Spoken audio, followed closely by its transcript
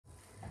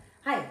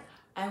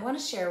want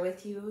to share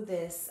with you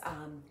this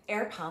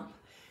air pump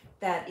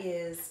that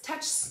is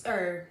touch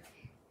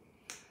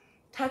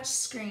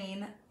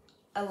screen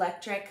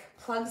electric,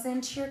 plugs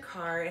into your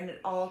car, and it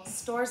all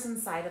stores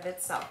inside of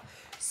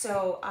itself.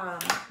 So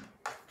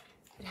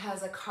it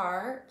has a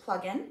car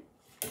plug-in,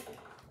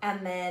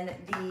 and then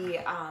the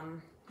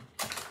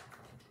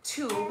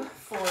tube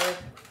for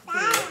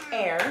the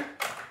air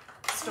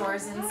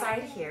stores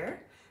inside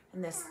here,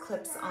 and this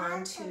clips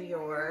onto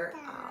your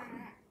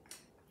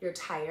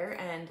tire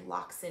and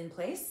locks in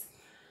place.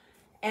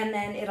 And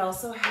then it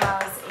also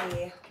has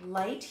a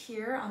light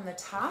here on the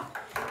top,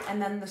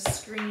 and then the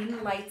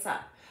screen lights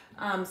up.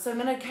 So I'm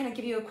gonna kind of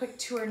give you a quick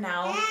tour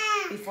now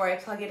before I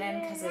plug it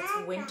in, because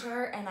it's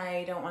winter and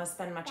I don't want to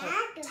spend much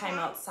time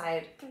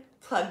outside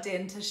plugged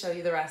in to show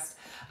you the rest.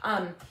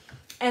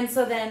 And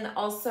so then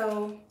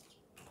also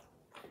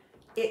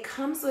it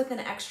comes with an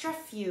extra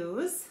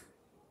fuse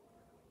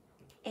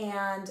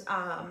and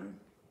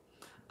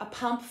a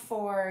pump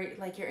for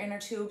like your inner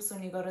tubes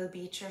when you go to the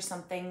beach or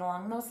something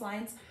along those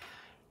lines,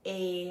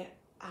 a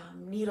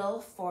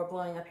needle for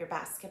blowing up your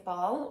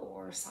basketball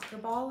or soccer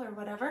ball or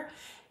whatever,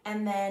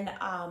 and then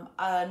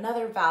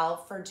another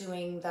valve for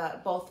doing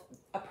both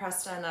a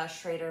Presta and a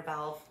Schrader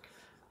valve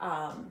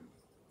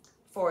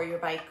for your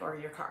bike or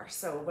your car.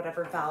 So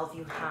whatever valve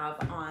you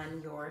have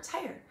on your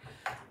tire.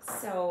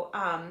 So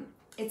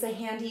it's a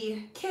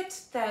handy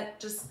kit that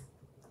just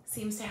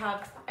seems to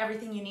have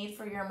everything you need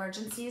for your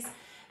emergencies.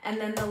 And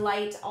then the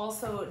light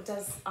also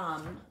does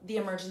the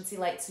emergency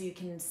light, so you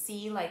can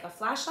see like a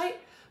flashlight,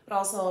 but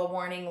also a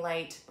warning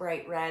light,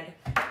 bright red,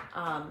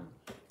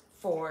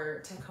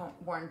 to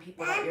warn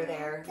people that you're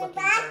there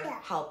looking for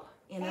help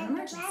in an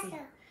emergency.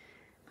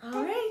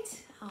 All right,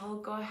 I'll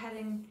go ahead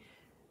and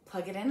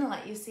plug it in and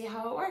let you see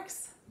how it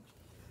works.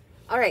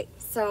 All right,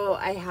 so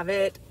I have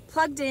it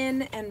plugged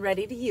in and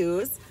ready to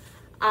use.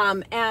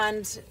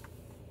 And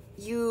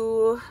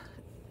you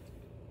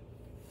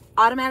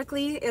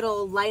automatically,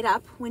 it'll light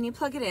up when you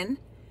plug it in.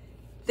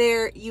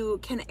 There you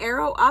can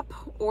arrow up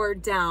or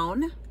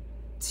down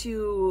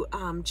to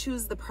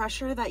choose the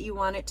pressure that you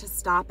want it to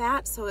stop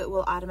at, so it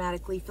will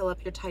automatically fill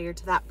up your tire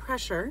to that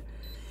pressure.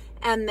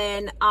 And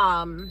then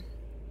and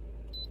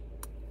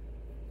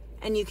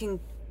you can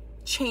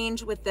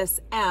change with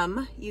this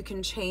M, you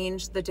can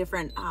change the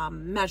different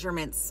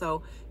measurements.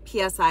 So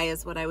PSI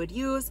is what I would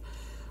use.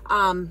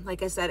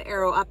 Like I said,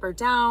 arrow up or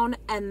down,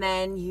 and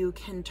then you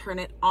can turn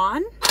it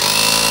on.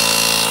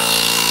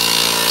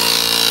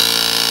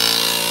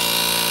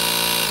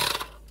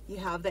 You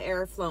have the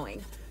air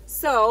flowing.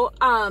 So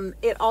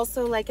it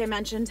also, like I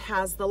mentioned,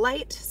 has the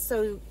light.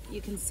 So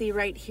you can see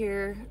right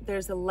here,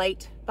 there's a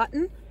light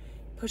button.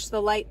 Push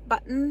the light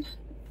button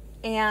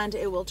and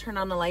it will turn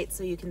on the light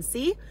so you can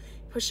see.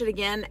 Push it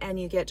again and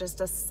you get just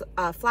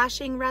a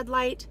flashing red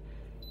light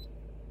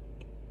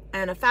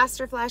and a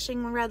faster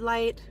flashing red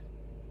light,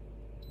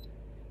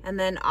 and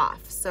then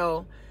off.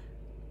 So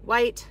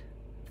white,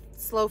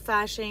 slow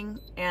flashing,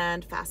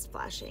 and fast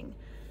flashing.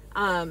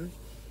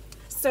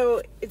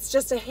 So it's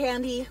just a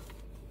handy,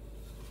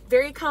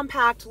 very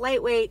compact,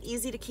 lightweight,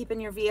 easy to keep in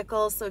your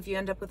vehicle. So if you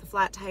end up with a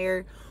flat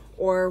tire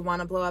or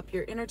want to blow up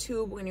your inner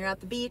tube when you're at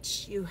the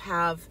beach, you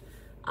have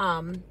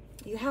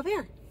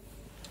air.